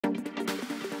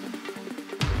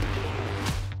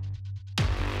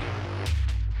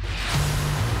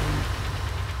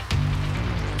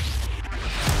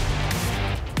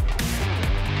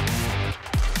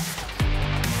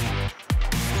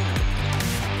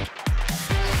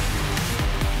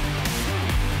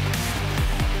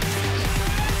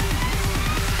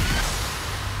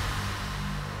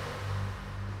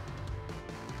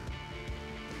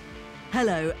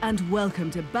Hello and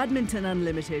welcome to Badminton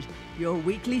Unlimited, your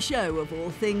weekly show of all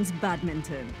things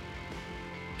badminton.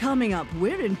 Coming up,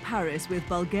 we're in Paris with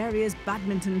Bulgaria's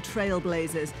badminton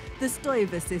trailblazers, the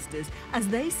Stoeva sisters, as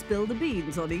they spill the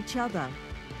beans on each other.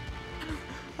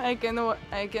 I cannot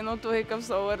wake up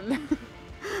so early.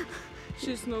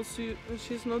 She's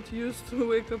not used to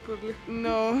wake up early.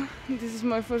 No, this is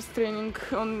my first training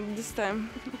on this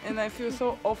time and I feel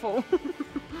so awful.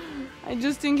 I'm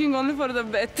just thinking only for the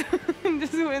bed.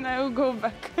 This is when I will go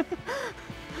back.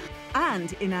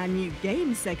 And in our new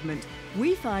game segment,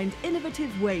 we find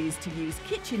innovative ways to use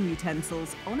kitchen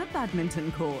utensils on a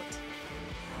badminton court.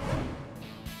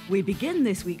 We begin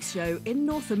this week's show in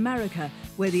North America,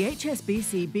 where the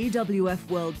HSBC BWF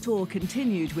World Tour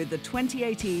continued with the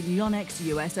 2018 YONEX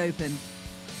US Open.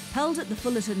 Held at the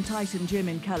Fullerton Titan Gym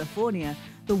in California,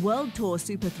 the World Tour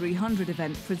Super 300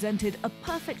 event presented a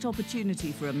perfect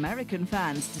opportunity for American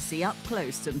fans to see up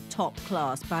close some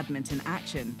top-class badminton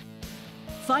action.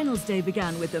 Finals day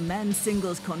began with the men's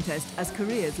singles contest as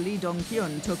Korea's Lee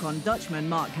Dong-hyun took on Dutchman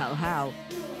Mark Calhau.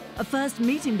 A first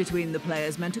meeting between the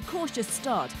players meant a cautious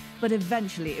start, but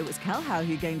eventually it was Calhau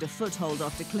who gained a foothold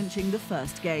after clinching the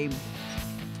first game.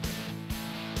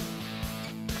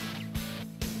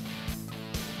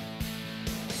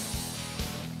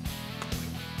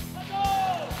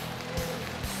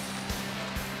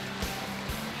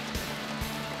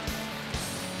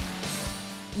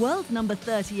 World number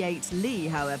 38 Lee,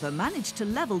 however, managed to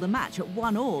level the match at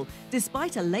 1-1,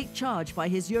 despite a late charge by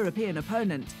his European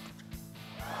opponent.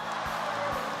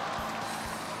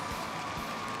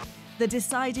 The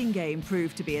deciding game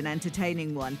proved to be an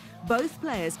entertaining one, both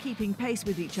players keeping pace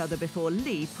with each other before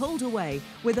Lee pulled away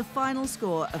with a final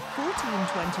score of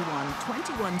 14-21,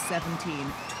 21-17,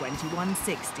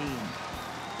 21-16.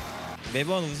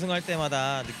 매번 우승할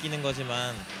때마다 느끼는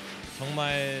거지만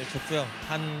정말 좋고요.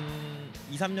 한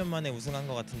 2-3년 만에 우승한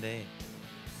것 같은데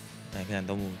그냥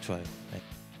너무 좋아요.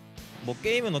 뭐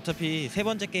게임은 어차피 세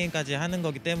번째 게임까지 하는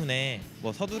거기 때문에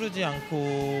뭐 서두르지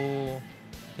않고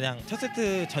그냥 첫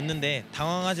세트 졌는데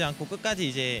당황하지 않고 끝까지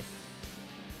이제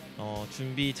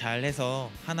준비 잘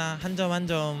해서 한 점 한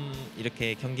점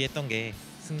이렇게 경기했던 게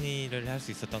승리를 할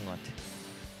수 있었던 것 같아요.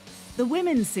 The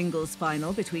women's singles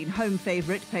final between home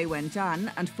favourite Pei Wen-jan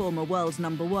and former world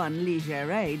number 1 Li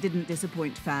Jie didn't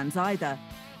disappoint fans either.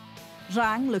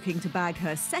 Zhang, looking to bag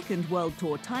her second World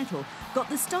Tour title, got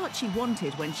the start she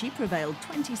wanted when she prevailed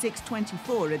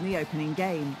 26-24 in the opening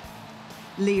game.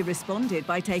 Li responded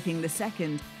by taking the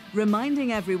second,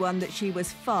 reminding everyone that she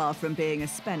was far from being a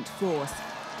spent force.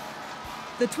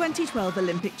 The 2012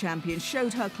 Olympic champion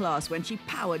showed her class when she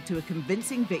powered to a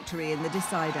convincing victory in the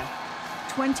decider.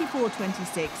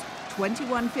 24-26,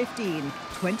 21-15,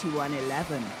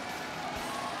 21-11.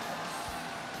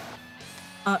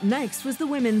 Up next was the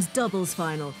women's doubles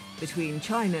final between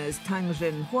China's Tang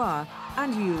Jinhua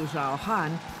and Yu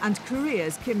Zhaohan and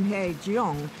Korea's Kim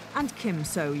Hae-jeong and Kim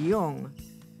So-young.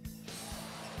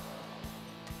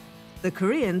 The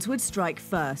Koreans would strike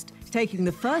first, taking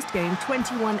the first game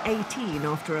 21-18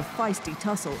 after a feisty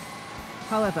tussle.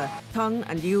 However, Tang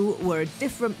and Yu were a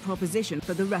different proposition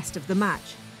for the rest of the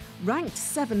match. Ranked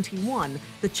 71,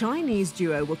 the Chinese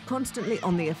duo were constantly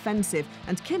on the offensive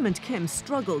and Kim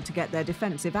struggled to get their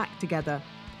defensive act together.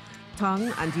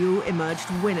 Tang and Yu emerged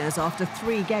winners after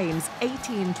 3 games,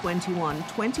 18-21,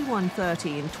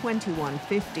 21-13,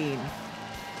 21-15.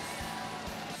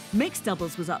 Mixed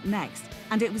doubles was up next,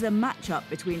 and it was a match-up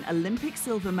between Olympic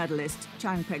silver medalist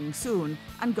Chang Peng-soon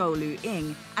and Go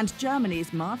Lu-ying and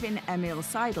Germany's Marvin Emil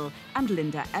Seidel and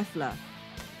Linda Effler.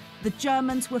 The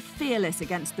Germans were fearless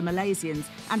against the Malaysians,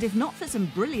 and if not for some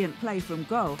brilliant play from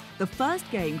Go, the first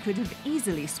game could have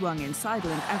easily swung in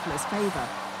Seidel and Effler's favour.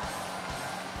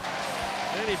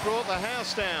 Nearly brought the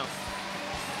house down.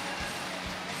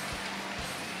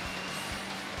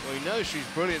 We know she's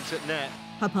brilliant at net.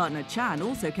 Her partner Chan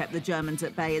also kept the Germans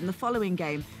at bay in the following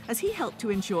game as he helped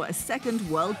to ensure a second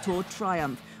World Tour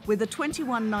triumph with a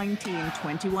 21-19,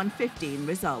 21-15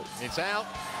 result. It's out,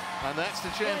 and that's the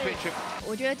championship.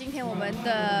 我觉得今天我们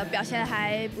的表现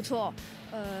还不错，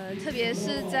特别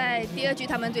是在第2局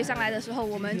他们追上来的时候，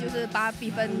我们就是把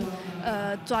比分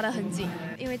抓得很紧，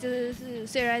因为这是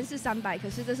虽然是300，可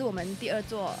是这是我们第2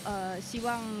座，希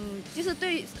望就是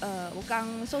对我刚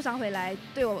受伤回来，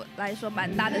对我来说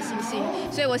蛮大的信心，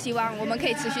所以我希望我们可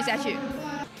以持续下去。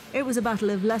It was a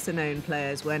battle of lesser-known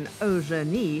players when Oh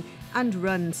Zheni and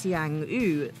Run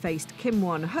Xiang-yu faced Kim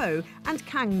Won-ho and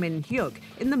Kang Min-hyuk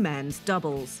in the men's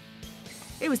doubles.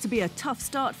 It was to be a tough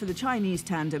start for the Chinese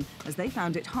tandem as they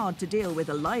found it hard to deal with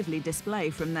a lively display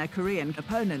from their Korean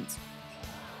opponents.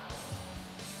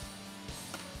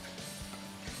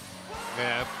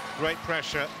 Yeah, great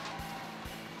pressure.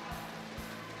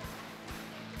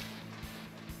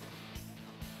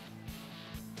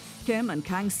 Kim and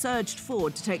Kang surged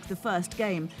forward to take the first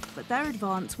game, but their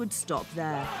advance would stop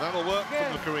there. That'll work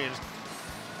from the Koreans.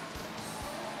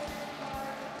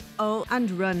 Oh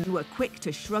and Run were quick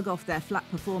to shrug off their flat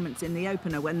performance in the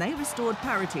opener when they restored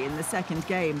parity in the second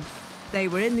game. They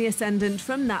were in the ascendant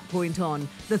from that point on,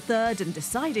 the third and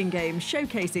deciding game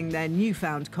showcasing their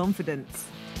newfound confidence.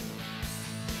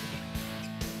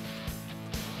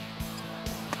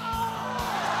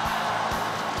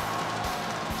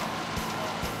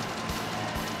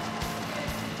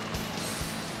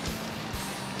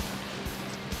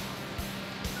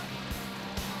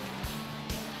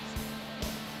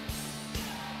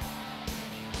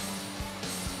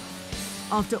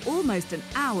 After almost an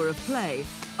hour of play,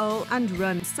 Oh and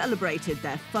Run celebrated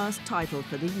their first title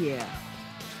for the year.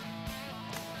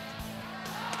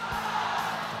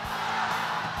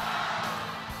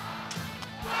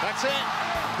 That's it.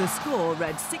 The score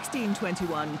read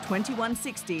 16-21,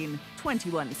 21-16,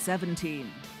 21-17.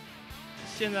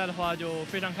 现在的话就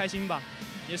非常开心吧，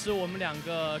也是我们两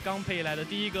个刚培以来的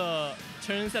第一个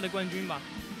成人赛的冠军吧，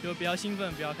就比较兴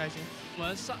奋，比较开心。我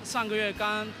们上个月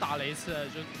刚打了一次，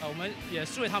我们也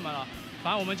输给他们了，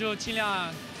反正我们就尽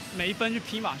量每一分去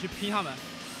拼吧，去拼他们，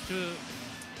就是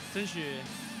争取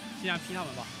尽量拼他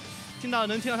们吧。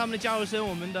能听到他们的加油声，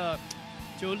我们的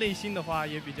就内心的话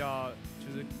也比较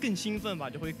就是更兴奋吧，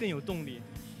就会更有动力，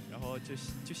然后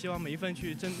就希望每一分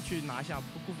去拿下，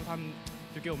不辜负他们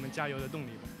就给我们加油的动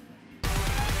力吧。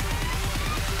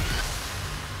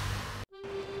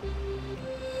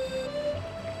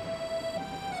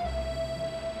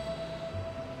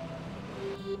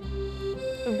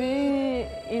 To be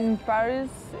in Paris,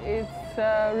 it's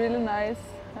really nice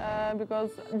because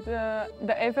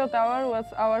the Eiffel Tower was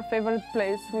our favorite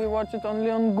place. We watch it only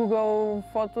on Google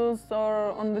Photos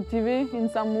or on the TV in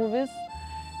some movies.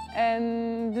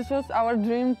 And this was our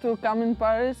dream to come in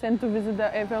Paris and to visit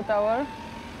the Eiffel Tower.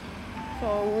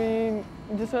 So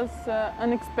this was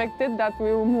unexpected that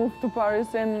we will move to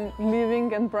Paris and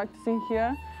living and practicing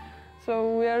here.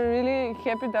 So we are really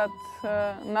happy that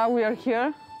now we are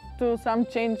here. To some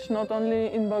change, not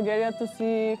only in Bulgaria, to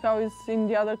see how it's in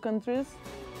the other countries.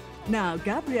 Now,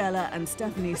 Gabriela and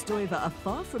Stefani Stoeva are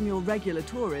far from your regular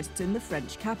tourists in the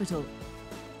French capital.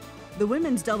 The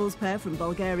women's doubles pair from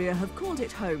Bulgaria have called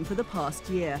it home for the past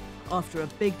year, after a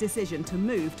big decision to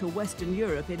move to Western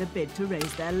Europe in a bid to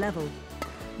raise their level.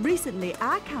 Recently,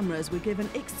 our cameras were given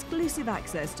exclusive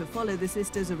access to follow the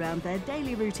sisters around their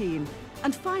daily routine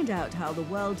and find out how the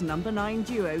world #9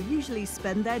 duo usually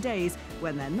spend their days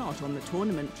when they're not on the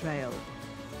tournament trail.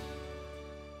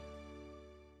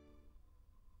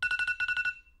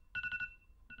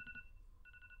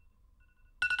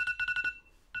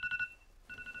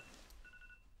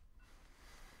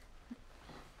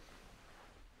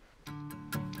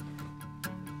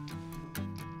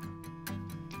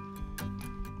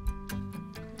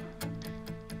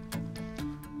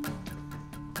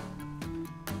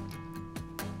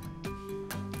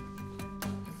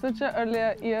 Such an early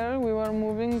year, we were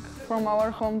moving from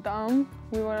our hometown.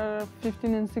 We were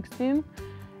 15 and 16.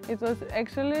 It was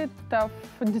actually a tough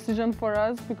decision for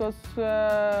us because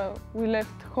we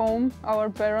left home, our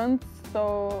parents,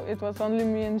 so it was only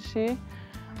me and she.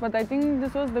 But I think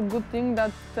this was the good thing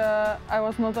that I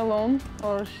was not alone,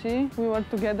 or she. We were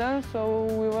together, so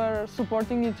we were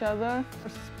supporting each other.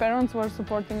 Parents were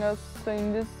supporting us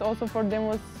in this. Also for them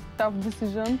was a tough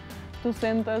decision to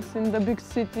send us in the big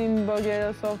city in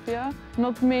Bulgaria, Sofia.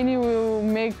 Not many will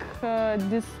make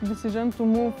this decision to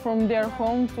move from their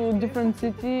home to a different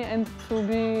city and to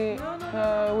be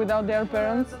without their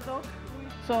parents.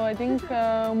 So I think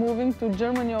moving to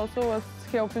Germany also was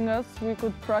helping us. We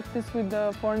could practice with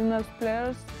the foreigners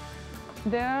players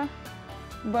there.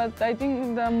 But I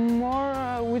think the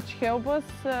more which helped us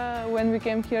when we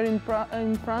came here in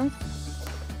France.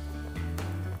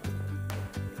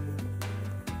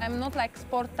 I'm not like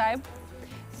sport type,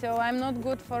 so I'm not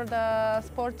good for the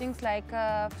sport things like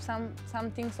some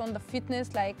things on the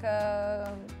fitness, like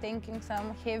taking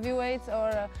some heavy weights or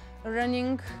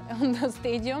running on the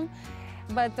stadium.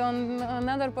 But on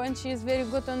another point, she is very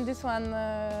good on this one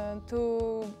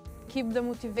to keep the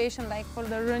motivation, like for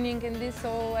the running and this.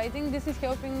 So I think this is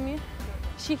helping me.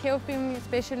 She helping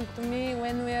especially to me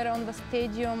when we are on the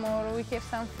stadium or we have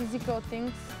some physical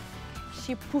things.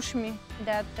 She pushed me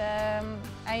that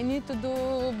I need to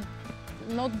do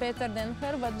not better than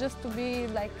her, but just to be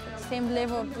like same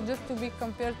level, just to be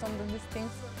compared on these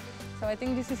things. So I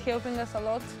think this is helping us a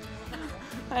lot.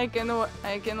 I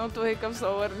cannot wake up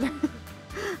so early.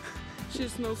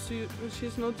 She's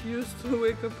not used to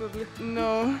wake up early.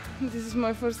 No, this is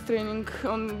my first training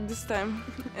on this time,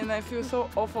 and I feel so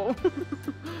awful.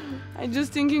 I'm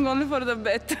just thinking only for the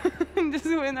bed. This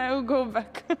is when I will go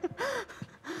back.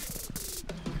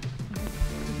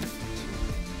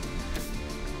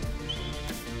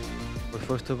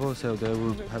 First of all, so they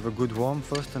will have a good warm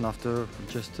first, and after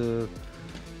just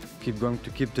keep going to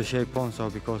keep the shape on. So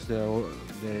because they are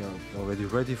already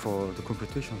ready for the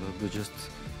competition, so they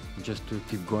just to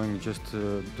keep going, just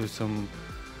do some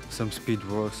speed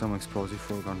work, some explosive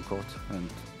work on court, and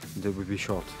they will be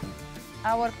short.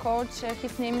 Our coach,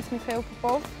 his name is Mikhail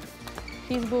Popov.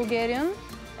 He's Bulgarian.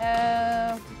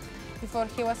 Before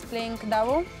he was playing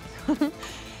double.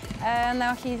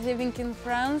 Now he's living in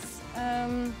France.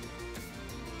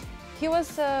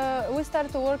 We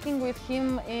started working with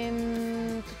him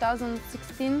in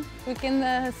 2016. We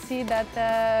can see that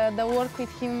the work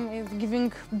with him is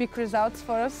giving big results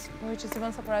for us, which is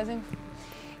even surprising.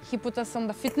 He put us on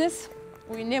the fitness.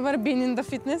 We never been in the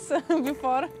fitness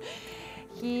before.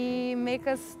 He make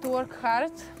us to work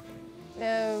hard.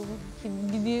 He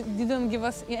didn't give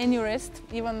us any rest,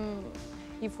 even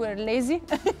if we're lazy.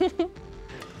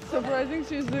 Surprising,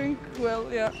 she's doing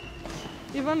well, yeah.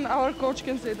 Even our coach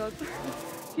can say that.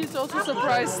 He's also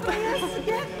surprised.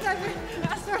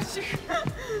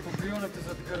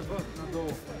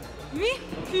 Me?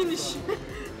 Finish.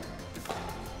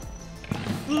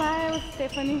 Smile,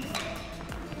 Stefani.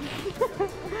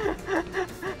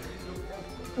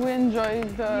 We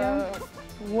enjoyed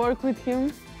work with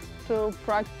him to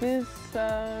practice.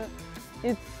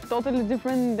 It's totally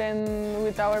different than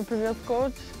with our previous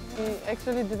coach. He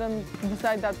actually didn't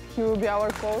decide that he will be our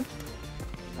coach.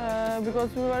 Because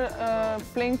we were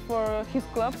playing for his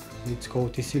club. It's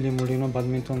called Ticili Molino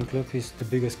Badminton Club. It's the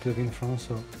biggest club in France,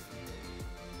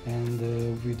 and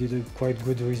we did quite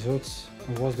good results.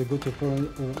 It was a good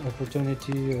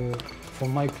opportunity for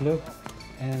my club,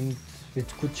 and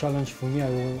it's a good challenge for me. I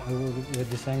will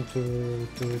decide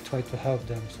to try to help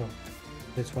them. So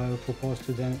that's why I proposed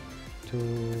to them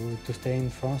to stay in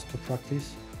France to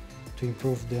practice, to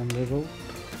improve their level.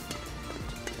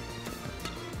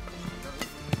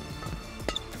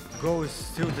 Goal is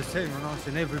still the same, you know.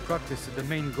 In every practice, the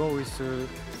main goal is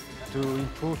to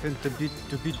improve and to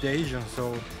beat the Asians.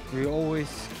 So we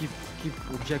always keep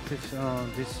objectives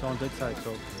on that side.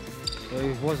 So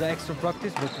it was an extra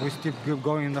practice, but we still keep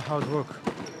going in the hard work.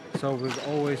 So we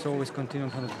always continue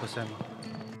 100%.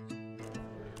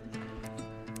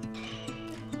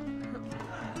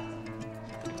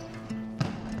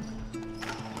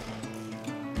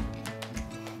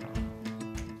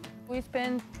 We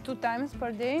spend 2 times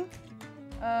per day.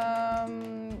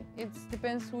 It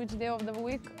depends which day of the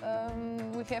week.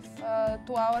 We have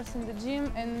 2 hours in the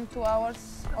gym and 2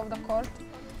 hours of the court.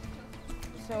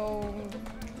 So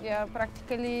yeah,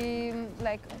 practically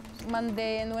like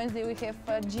Monday and Wednesday we have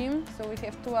gym, so we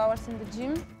have 2 hours in the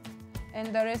gym. And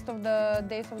the rest of the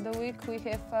days of the week we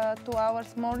have 2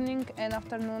 hours morning and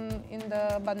afternoon in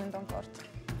the badminton court.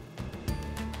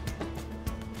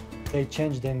 They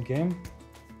changed their game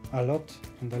a lot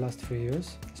in the last 3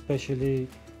 years, especially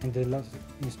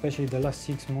the last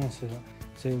 6 months.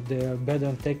 So they are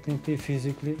better technically,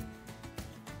 physically,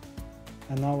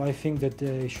 and now I think that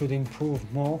they should improve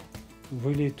more,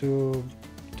 really to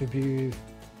be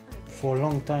for a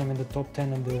long time in the top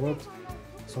 10 in the world.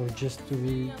 So just to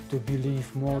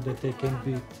believe more that they can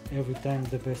beat every time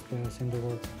the best players in the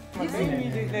world. This is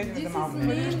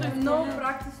me, no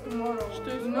practice tomorrow,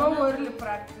 no early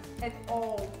practice at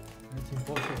all. It's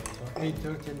impossible. So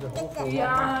 8:30 in the hall for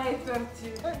Yeah,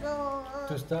 8:30.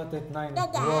 to start at 9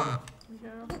 wrong.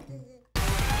 Yeah.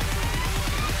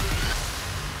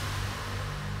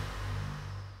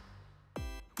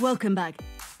 Welcome back.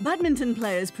 Badminton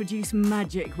players produce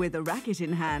magic with a racket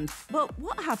in hand. But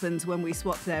what happens when we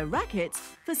swap their rackets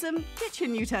for some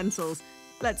kitchen utensils?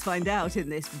 Let's find out in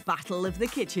this battle of the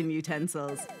kitchen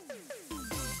utensils.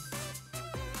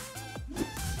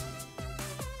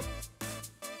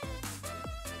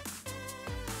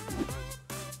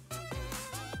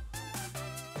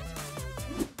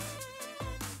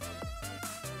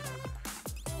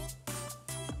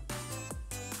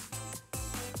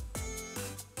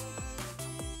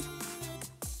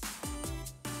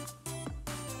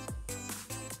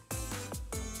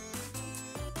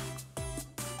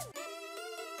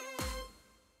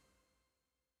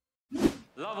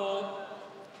 Love all,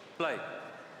 play.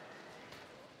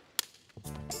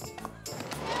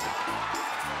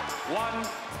 1,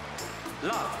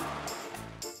 love.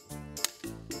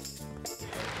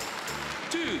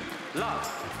 2, love.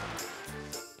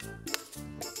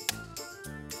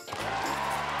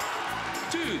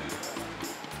 2,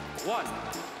 1.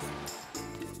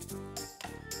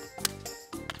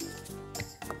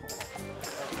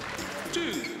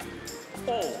 2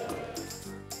 all.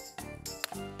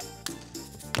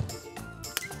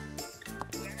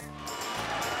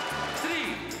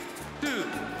 3 2.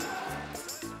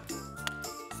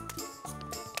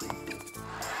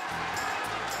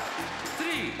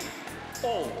 3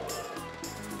 all.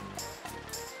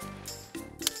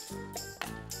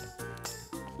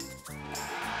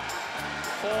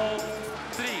 4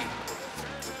 3.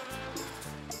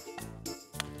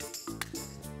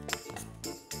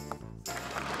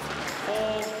 4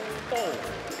 all.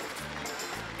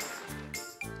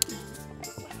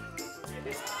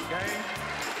 Game.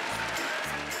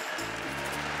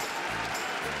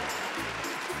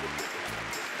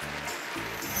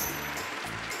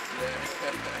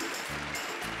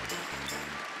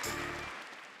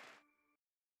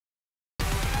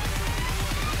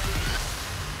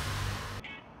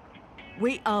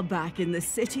 We are back in the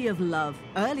City of Love.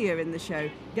 Earlier in the show,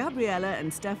 Gabriela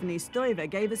and Stefani Stoeva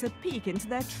gave us a peek into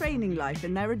their training life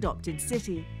in their adopted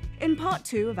city. In part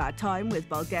 2 of our time with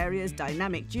Bulgaria's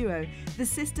dynamic duo, the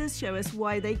sisters show us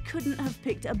why they couldn't have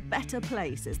picked a better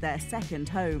place as their second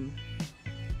home.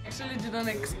 Actually didn't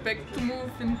expect to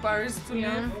move in Paris to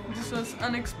live. This was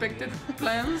unexpected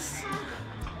plans.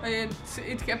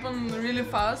 It happened really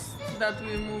fast that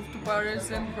we moved to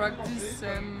Paris and practice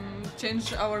and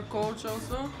change our coach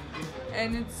also,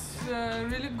 and it's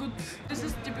really good. This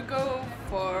is typical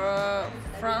for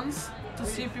France, to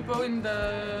see people in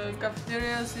the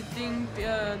cafeteria sitting,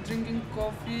 drinking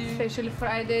coffee. Especially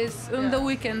Fridays and the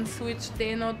weekends, which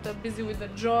they're not busy with the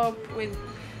job.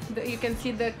 You can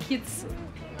see the kids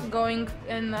going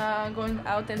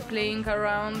out and playing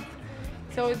around.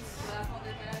 So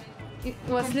it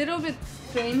was a little bit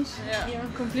strange,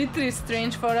 completely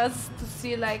strange for us to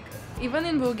see, like, even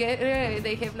in Bulgaria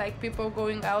they have like people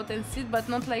going out and sit, but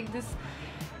not like this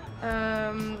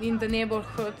in the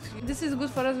neighborhood. This is good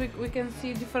for us. We can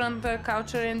see different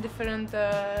culture and different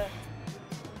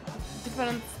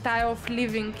style of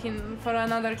living for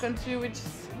another country, which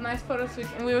is nice for us.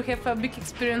 We will have a big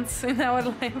experience in our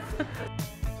life.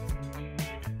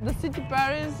 The city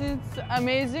Paris is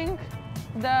amazing.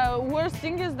 The worst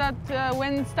thing is that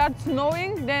when it starts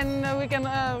snowing, then we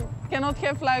cannot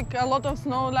have like a lot of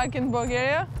snow like in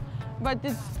Bulgaria. But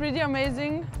it's pretty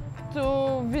amazing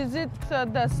to visit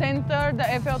the center, the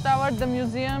Eiffel Tower, the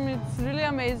museum. It's really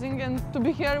amazing, and to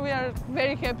be here we are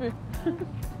very happy.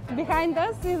 Behind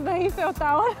us is the Eiffel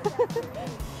Tower.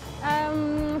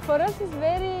 For us it's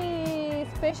very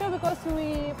special because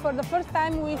for the first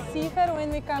time we see her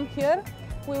when we come here.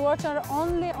 We watch her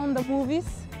only on the movies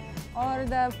or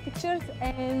the pictures,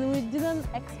 and we didn't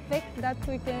expect that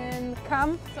we can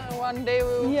come. So one day we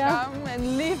will come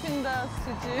and live in the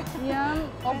city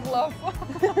of love.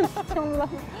 From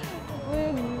love.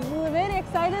 We're very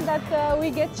excited that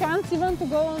we get chance even to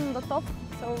go on the top.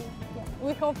 So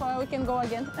we hope we can go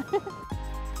again.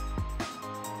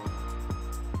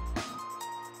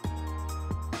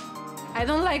 I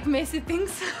don't like messy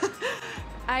things.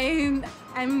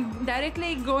 I'm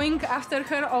directly going after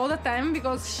her all the time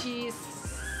because she's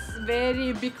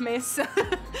very big mess.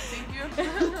 Thank you.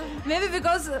 Maybe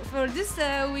because for this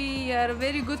we are a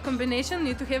very good combination.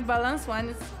 Need to have balance. One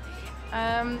is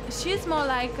she's more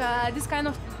like this kind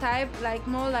of type, like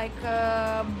more like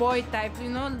boy type. You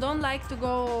know, don't like to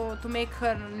go to make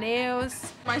her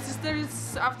nails. My sister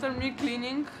is after me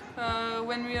cleaning.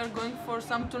 When we are going for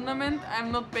some tournament,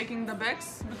 I'm not packing the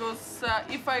bags because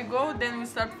if I go, then we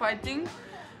start fighting.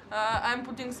 I'm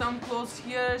putting some clothes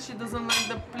here. She doesn't like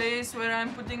the place where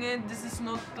I'm putting it. This is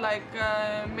not like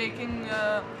making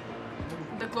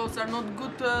the clothes are not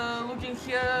good looking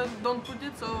here. Don't put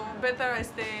it. So better I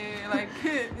stay like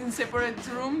in separate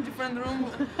room, different room,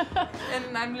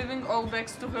 and I'm leaving all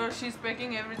bags to her. She's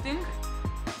packing everything.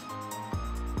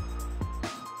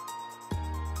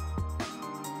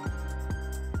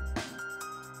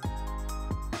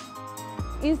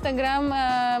 Instagram,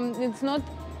 it's not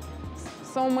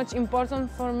so much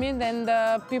important for me than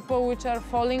the people which are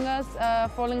following us,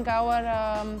 following our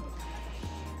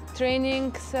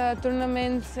trainings,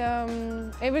 tournaments,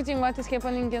 everything what is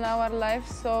happening in our life.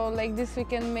 So like this we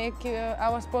can make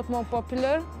our sport more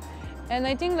popular. And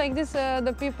I think like this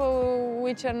the people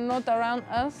which are not around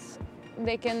us,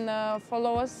 they can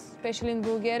follow us, especially in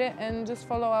Bulgaria, and just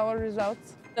follow our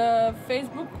results. The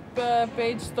Facebook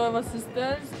page Stoeva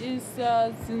Sisters is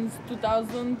since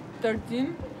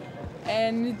 2013,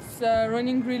 and it's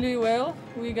running really well.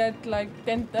 We get like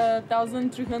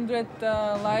 10,300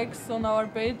 likes on our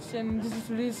page, and this is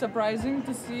really surprising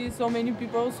to see so many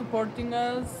people supporting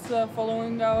us,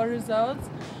 following our results.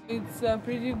 It's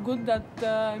pretty good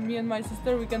that me and my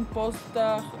sister, we can post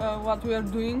what we are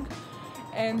doing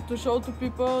and to show to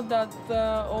people that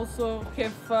also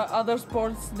have other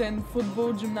sports than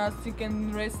football, gymnastics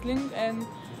and wrestling, and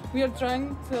we are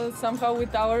trying to, somehow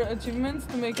with our achievements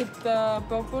to make it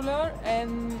popular.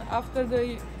 And after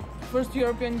the first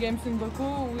European Games in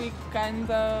Baku, we kind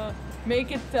of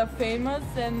make it famous,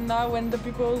 and now when the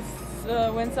people,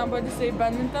 when somebody say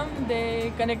badminton,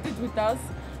 they connect it with us.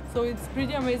 So it's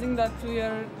pretty amazing that we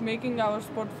are making our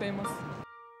sport famous.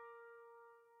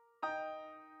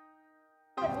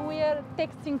 We are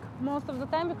texting most of the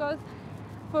time because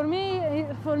for me,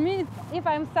 if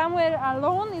I'm somewhere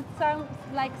alone, it sounds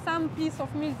like some piece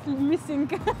of me is missing.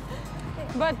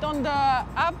 But on the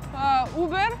app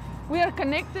Uber, we are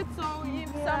connected, so if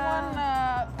someone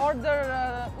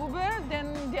order Uber, then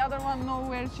the other one know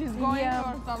where she's going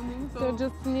or something. So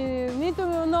just need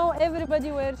to know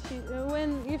everybody where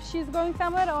if she's going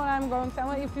somewhere or I'm going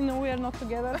somewhere, if we are not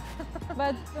together.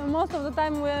 But most of the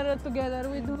time we're together.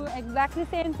 We do exactly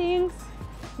same things,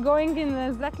 going in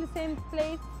exactly same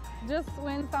place. Just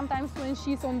sometimes when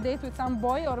she's on date with some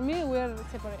boy or me, we're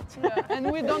separate. Yeah,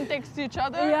 and we don't text each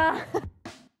other. Yeah.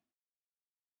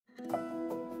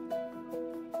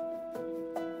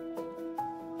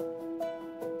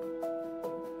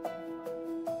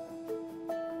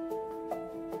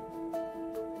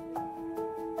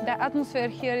 The atmosphere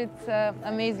here, it's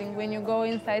amazing when you go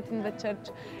inside in the church.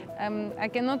 I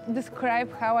cannot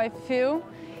describe how I feel.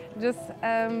 Just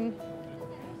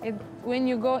when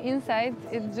you go inside,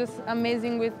 it's just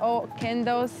amazing with all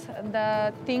candles,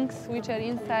 the things which are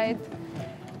inside.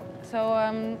 So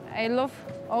I love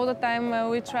all the time.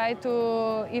 We try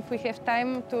to, if we have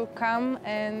time, to come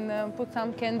and put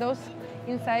some candles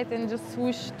inside and just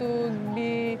wish to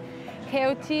be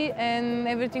healthy and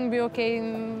everything be okay.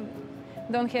 And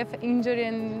don't have injury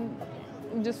and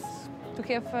just to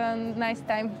have a nice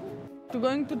time. To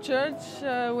going to church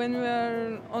when we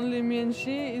are only me and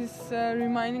she is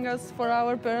reminding us for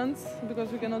our parents, because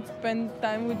we cannot spend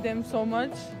time with them so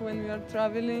much when we are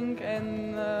traveling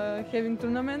and having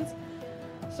tournaments.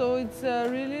 So it's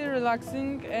really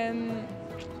relaxing, and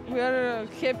we are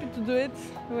happy to do it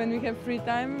when we have free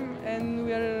time, and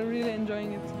we are really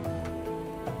enjoying it.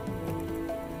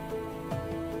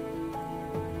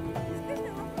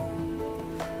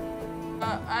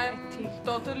 I'm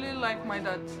totally like my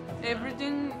dad.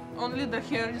 Everything, only the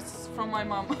hair is from my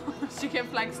mom. She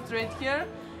have like straight hair,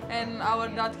 and our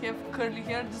dad have curly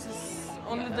hair. This is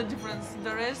only the difference.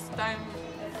 The rest, I'm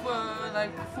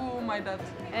like full my dad.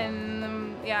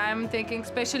 And yeah, I'm thinking,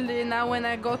 especially now when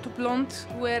I go to blonde,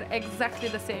 we're exactly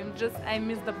the same. Just I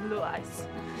miss the blue eyes.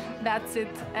 That's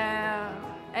it.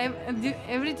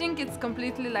 Everything is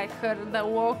completely like her. The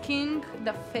walking,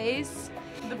 the face.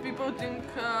 The people think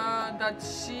that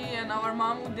she and our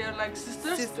mom, they're like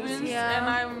sisters, twins, yeah. And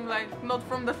I'm like not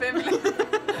from the family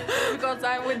because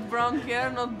I'm with brown hair,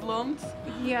 not blonde.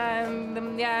 Yeah,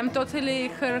 I'm totally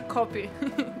her copy,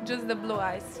 just the blue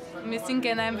eyes missing,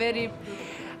 and I'm very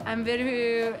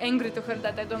angry to her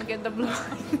that I don't get the blue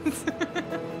eyes.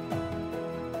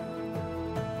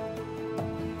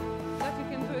 That you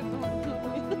can do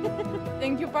it.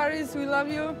 Thank you, Paris. We love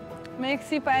you.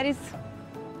 Merci, Paris.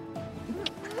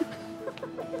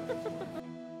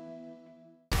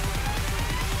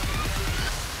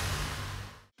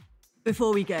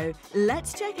 Before we go,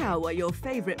 let's check out what your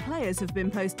favourite players have been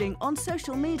posting on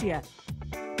social media.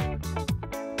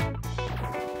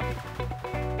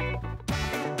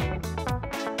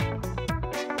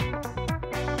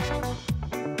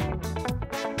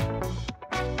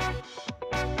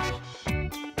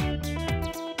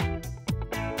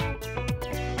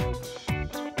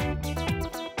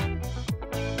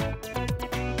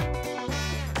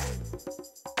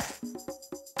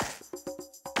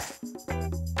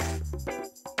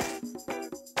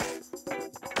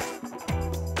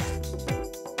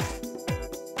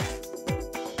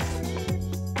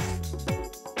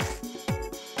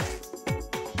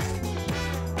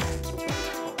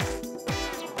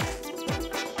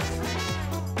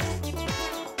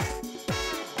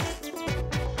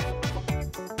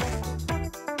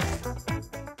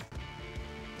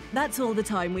 That's all the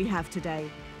time we have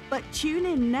today. But tune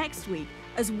in next week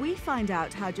as we find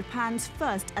out how Japan's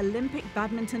first Olympic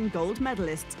badminton gold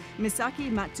medalists, Misaki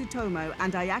Matsutomo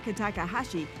and Ayaka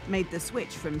Takahashi, made the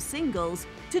switch from singles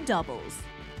to doubles.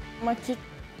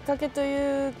 かけと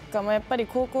いうか、やっぱり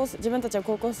自分たちは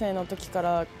高校生の時か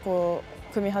ら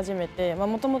組み始めて、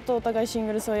もともとお互いシン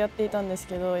グルスをやっていたんです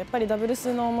けど、やっぱりダブル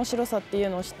スの面白さっていう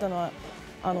のを知ったのは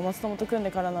松友と組ん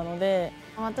でからなので、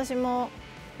私も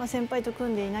先輩と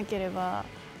組んでいなければ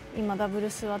今ダブル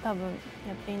スは多分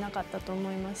やっていなかったと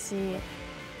思いますし。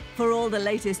For all the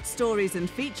latest stories and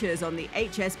features on the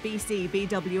HSBC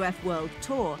BWF World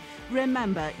Tour,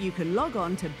 remember you can log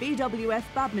on to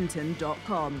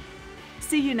bwfbadminton.com.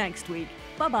 See you next week.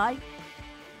 Bye-bye.